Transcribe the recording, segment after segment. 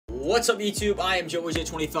What's up YouTube? I am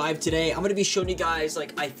JoeyJ25. Today I'm going to be showing you guys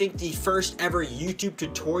I think the first ever YouTube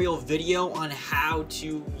tutorial video on how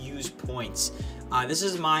to use points. This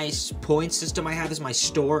is my point system I have. This is my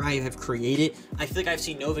store I have created. I feel like I've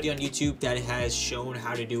seen no video on YouTube that has shown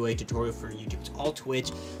how to do a tutorial for YouTube. It's all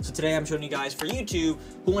Twitch. So today I'm showing you guys for YouTube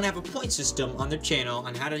who want to have a point system on their channel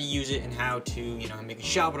on how to use it and how to, make a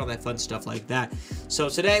shop and all that fun stuff like that. So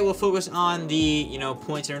today we'll focus on the,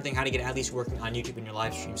 points and everything, how to get it at least working on YouTube in your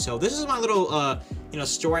live stream. So this is my little,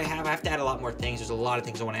 store I have. I have to add a lot more things. There's a lot of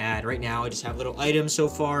things I want to add. Right now I just have little items so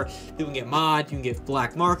far. People can get mods, you can get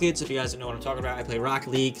black markets. If you guys don't know what I'm talking about, I play Rocket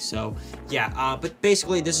League. So yeah, but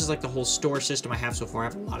basically this is the whole store system I have so far. I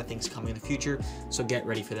have a lot of things coming in the future, so get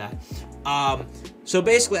ready for that. So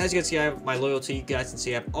basically, as you can see, I have my loyalty. You guys can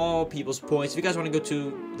see I have all people's points. If you guys want to go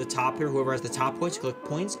to the top here, whoever has the top points, click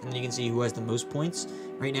points, and then you can see who has the most points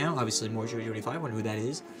right now. Obviously, more JoeyJ25. I wonder who that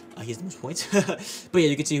is. He has the most points. But yeah,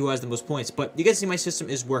 you can see who has the most points. But you guys see my system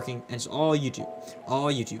is working, and it's all YouTube.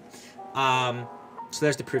 All YouTube. So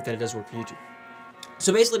there's the proof that it does work for YouTube.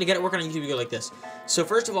 So basically, to get it working on YouTube, you go like this. So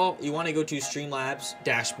first of all, you want to go to Streamlabs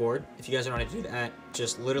dashboard. If you guys don't know how to do that,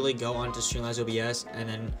 just literally go onto Streamlabs OBS and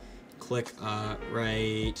then click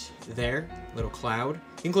right there, little cloud.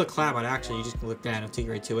 You can click Cloudbot, actually. You just click down, it'll take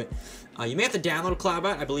you right to it. You may have to download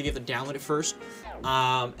Cloudbot. I believe you have to download it first,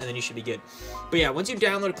 and then you should be good. But yeah, once you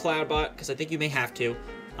download Cloudbot, because I think you may have to,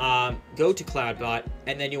 go to Cloudbot,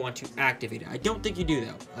 and then you want to activate it. I don't think you do,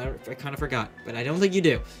 though. I kind of forgot, but I don't think you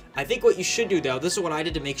do. I think what you should do, though, this is what I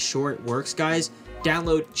did to make sure it works, guys.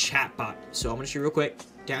 Download Chatbot. So I'm going to show you real quick.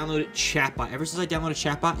 Download Chatbot. Ever since I downloaded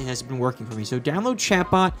Chatbot, it has been working for me. So download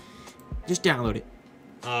Chatbot. Just download it.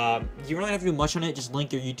 You don't have to do much on it. Just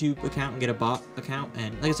link your YouTube account and get a bot account.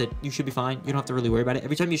 And like I said, you should be fine. You don't have to really worry about it.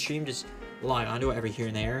 Every time you stream, just log onto it every here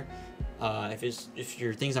and there. If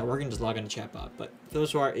your thing's not working, just log on to Chatbot. But for the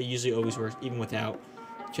most part, it usually always works, even without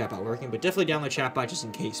Chatbot working. But definitely download Chatbot just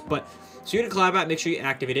in case. But so you go to Cloudbot, make sure you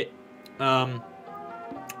activate it.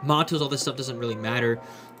 Mod tools, all this stuff doesn't really matter.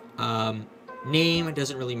 Name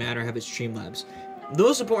doesn't really matter. Have it Streamlabs. The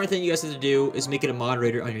most important thing you guys have to do is make it a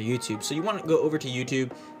moderator on your YouTube. So you want to go over to YouTube.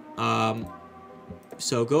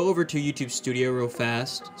 So go over to YouTube Studio real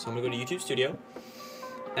fast. So I'm going to go to YouTube Studio.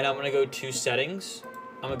 And I'm going to go to Settings.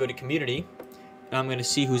 I'm going to go to Community. And I'm going to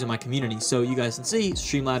see who's in my community. So you guys can see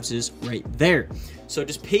Streamlabs is right there. So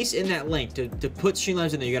just paste in that link. To put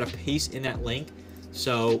Streamlabs in there, you got to paste in that link.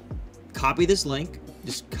 So copy this link.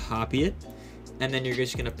 Just copy it. And then you're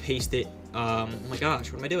just going to paste it. Oh my gosh,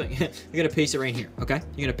 what am I doing? You're going to paste it right here, okay?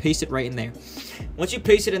 You're going to paste it right in there. Once you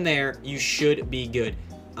paste it in there, you should be good.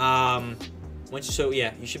 So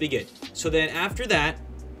yeah, you should be good. So then after that,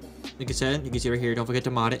 like I said, you can see right here, don't forget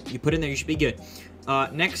to mod it. You put it in there, you should be good.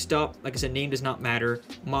 Next up, like I said, name does not matter.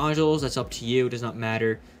 Modules, that's up to you, does not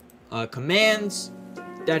matter. Commands,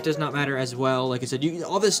 that does not matter as well. Like I said,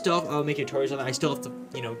 all this stuff, I'll make tutorials on that. I still have to,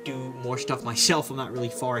 do more stuff myself. I'm not really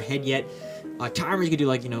far ahead yet. Timers, you can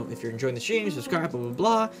do if you're enjoying the stream, subscribe, blah, blah,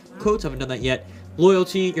 blah. Quotes, haven't done that yet.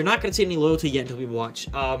 Loyalty, you're not going to see any loyalty yet until people watch.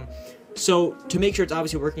 So to make sure it's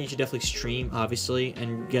obviously working, you should definitely stream, obviously,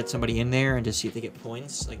 and get somebody in there and just see if they get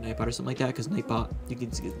points, like Nightbot or something like that, because Nightbot, you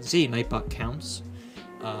can see Nightbot counts.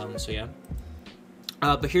 So yeah.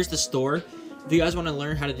 But here's the store. If you guys want to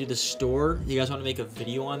learn how to do the store, you guys want to make a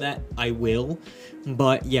video on that, I will.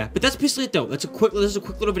 But yeah, but that's basically it though. This is a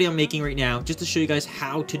quick little video I'm making right now, just to show you guys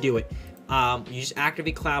how to do it. You just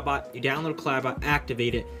activate Cloudbot, you download Cloudbot,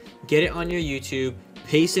 activate it, get it on your YouTube,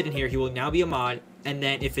 paste it in here. He will now be a mod. And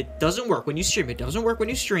then if it doesn't work when you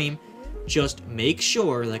stream, just make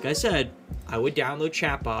sure, like I said, I would download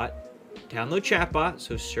Chatbot. Download Chatbot,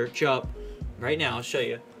 so search up, right now, I'll show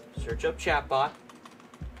you. Search up Chatbot.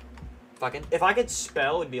 If I could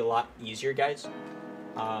spell, it'd be a lot easier, guys.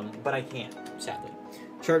 But I can't, sadly.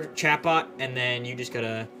 Search Chatbot, and then you just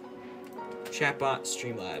gotta Chatbot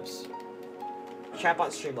Streamlabs. Chatbot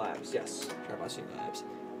Streamlabs, yes. Chatbot Streamlabs.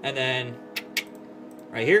 And then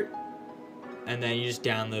right here. And then you just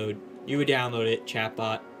download. You would download it,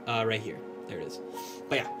 Chatbot, right here. There it is.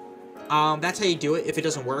 But yeah. That's how you do it if it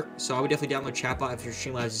doesn't work. So I would definitely download Chatbot if your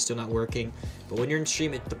Streamlabs is still not working. But when you're in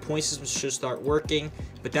stream, the point system should start working.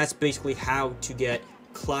 But that's basically how to get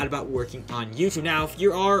Cloudbot working on YouTube. Now, if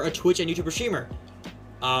you are a Twitch and YouTuber streamer,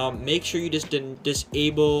 make sure you just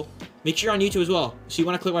disable. Make sure you're on YouTube as well. So you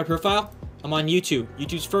want to click my profile? I'm on YouTube.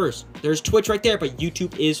 YouTube's first. There's Twitch right there, but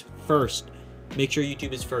YouTube is first. Make sure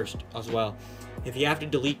YouTube is first as well. If you have to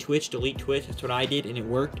delete Twitch, delete Twitch. That's what I did, and it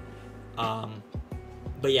worked.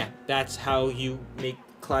 But yeah, that's how you make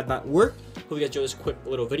Cloudbot work. Hope you guys enjoyed this quick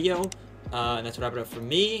little video. And that's what happened up for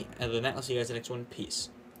me. Other than that, I'll see you guys in the next one. Peace.